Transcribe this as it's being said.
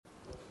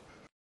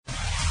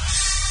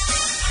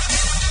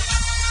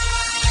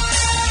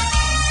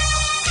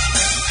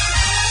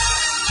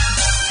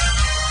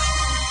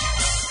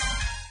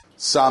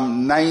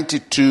Psalm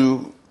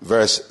 92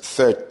 verse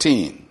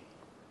 13.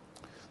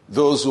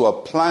 Those who are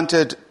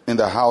planted in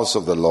the house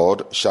of the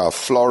Lord shall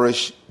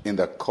flourish in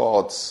the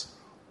courts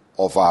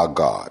of our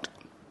God.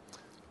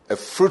 A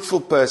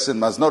fruitful person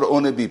must not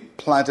only be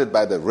planted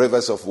by the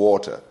rivers of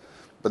water,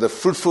 but a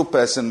fruitful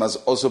person must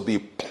also be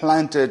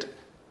planted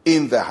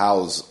in the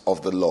house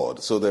of the Lord.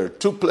 So there are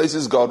two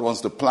places God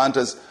wants to plant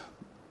us: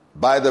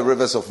 by the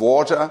rivers of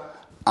water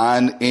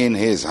and in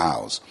his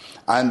house.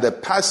 And the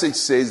passage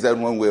says that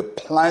when we're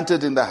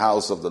planted in the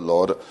house of the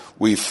Lord,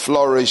 we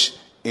flourish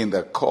in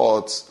the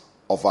courts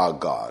of our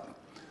God.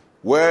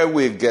 Where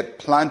we get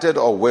planted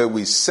or where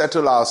we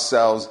settle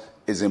ourselves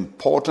is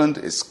important,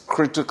 is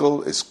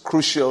critical, is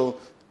crucial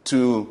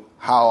to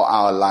how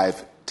our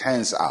life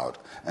turns out.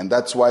 And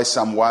that's why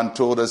Psalm 1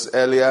 told us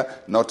earlier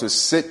not to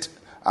sit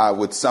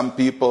with some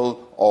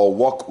people or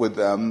walk with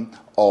them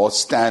or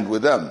stand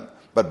with them,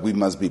 but we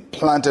must be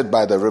planted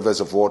by the rivers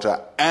of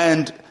water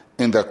and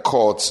in the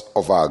courts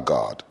of our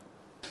God.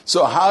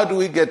 So how do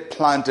we get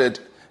planted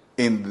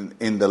in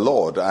the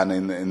Lord and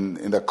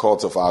in the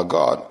courts of our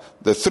God?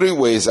 The three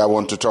ways I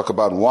want to talk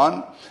about.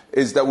 One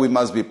is that we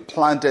must be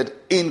planted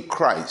in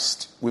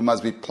Christ. We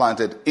must be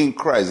planted in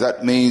Christ.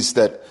 That means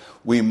that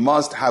we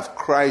must have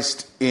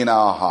Christ in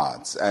our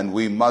hearts and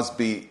we must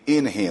be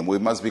in him. We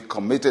must be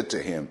committed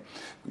to him.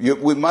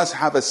 We must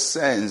have a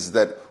sense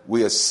that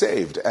we are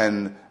saved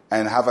and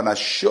have an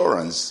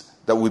assurance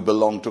that we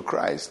belong to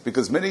Christ.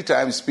 Because many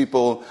times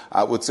people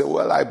would say,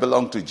 well, I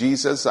belong to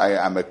Jesus, I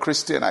am a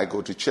Christian, I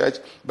go to church,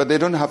 but they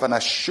don't have an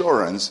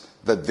assurance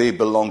that they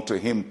belong to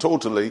him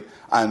totally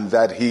and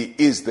that he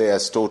is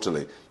theirs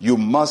totally. You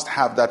must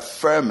have that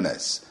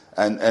firmness.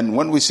 And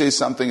when we say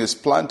something is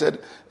planted,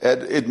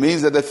 it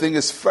means that the thing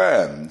is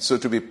firm. So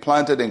to be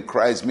planted in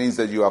Christ means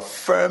that you are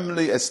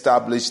firmly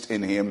established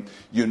in him.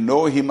 You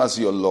know him as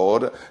your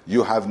Lord.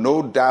 You have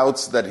no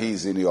doubts that he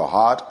is in your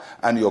heart.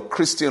 And your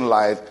Christian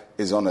life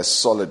is on a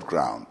solid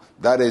ground.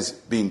 That is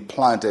being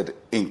planted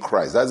in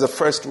Christ. That's the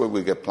first way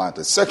we get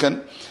planted.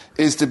 Second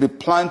is to be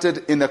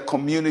planted in a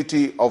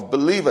community of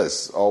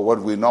believers, or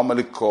what we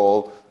normally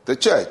call the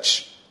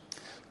church.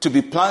 To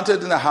be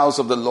planted in the house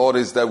of the Lord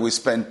is that we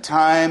spend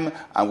time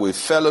and we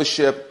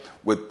fellowship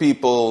with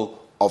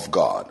people of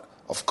God.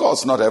 Of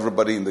course, not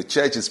everybody in the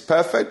church is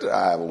perfect.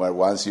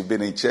 Once you've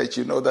been in church,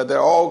 you know that there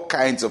are all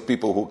kinds of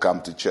people who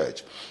come to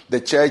church. The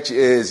church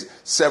is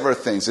several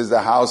things. It's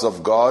the house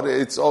of God.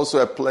 It's also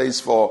a place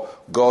for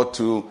God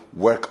to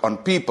work on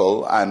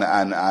people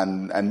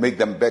and make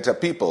them better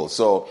people.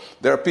 So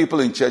there are people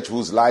in church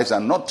whose lives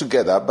are not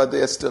together, but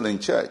they are still in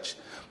church.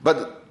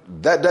 But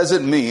that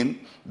doesn't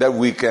mean that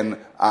we can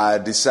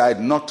decide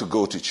not to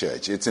go to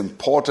church. It's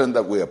important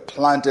that we are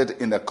planted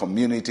in a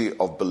community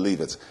of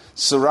believers.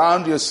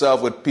 Surround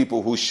yourself with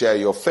people who share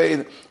your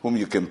faith, whom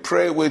you can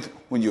pray with,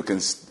 whom you can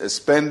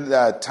spend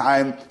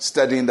time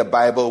studying the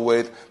Bible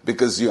with,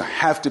 because you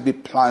have to be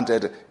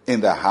planted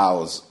in the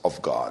house of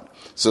God.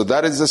 So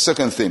that is the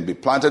second thing. Be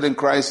planted in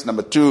Christ.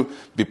 Number two,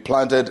 be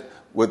planted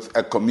with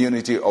a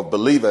community of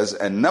believers.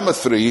 And number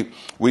three,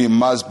 we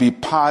must be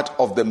part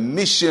of the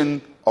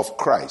mission of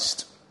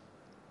Christ.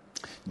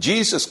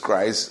 Jesus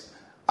Christ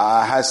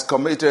has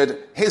committed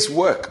his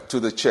work to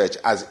the church,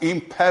 as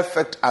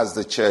imperfect as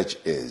the church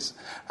is,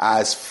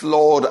 as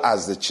flawed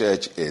as the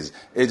church is.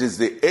 It is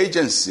the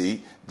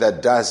agency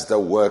that does the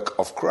work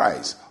of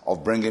Christ,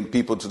 of bringing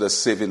people to the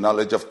saving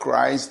knowledge of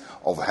Christ,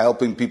 of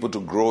helping people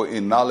to grow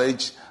in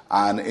knowledge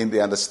and in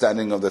the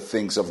understanding of the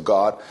things of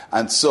God.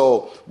 And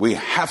so we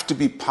have to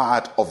be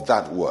part of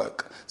that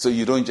work. So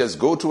you don't just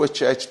go to a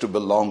church to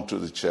belong to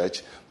the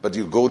church, but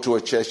you go to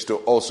a church to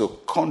also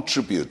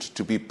contribute,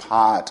 to be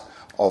part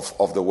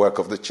of the work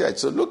of the church.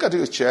 So look at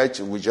your church,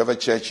 whichever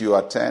church you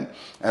attend,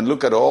 and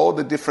look at all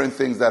the different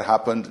things that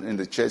happened in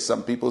the church.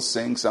 Some people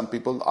sing, some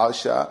people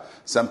usher,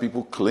 some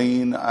people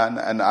clean,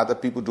 and other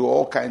people do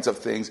all kinds of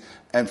things,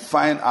 and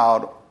find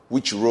out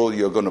which role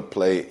you're going to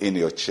play in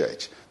your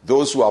church.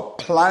 Those who are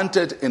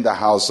planted in the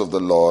house of the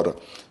Lord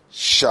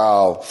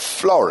shall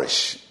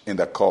flourish in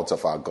the courts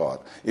of our God.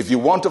 If you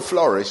want to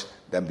flourish,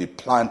 then be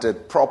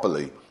planted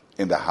properly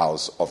in the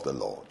house of the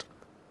Lord.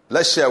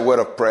 Let's share a word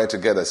of prayer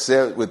together.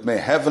 Say it with me.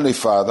 Heavenly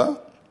Father,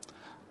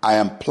 I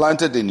am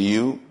planted in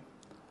you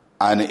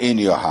and in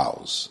your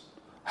house.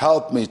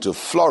 Help me to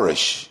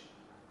flourish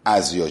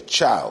as your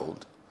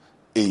child.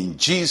 In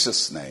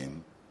Jesus'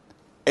 name,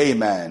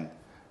 amen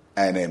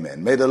and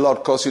amen. May the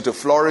Lord cause you to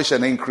flourish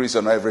and increase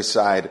on every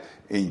side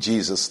in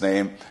Jesus'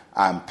 name.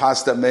 I'm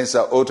Pastor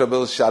Mensa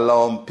Otabil.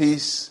 Shalom,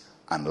 peace,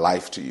 and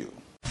life to you.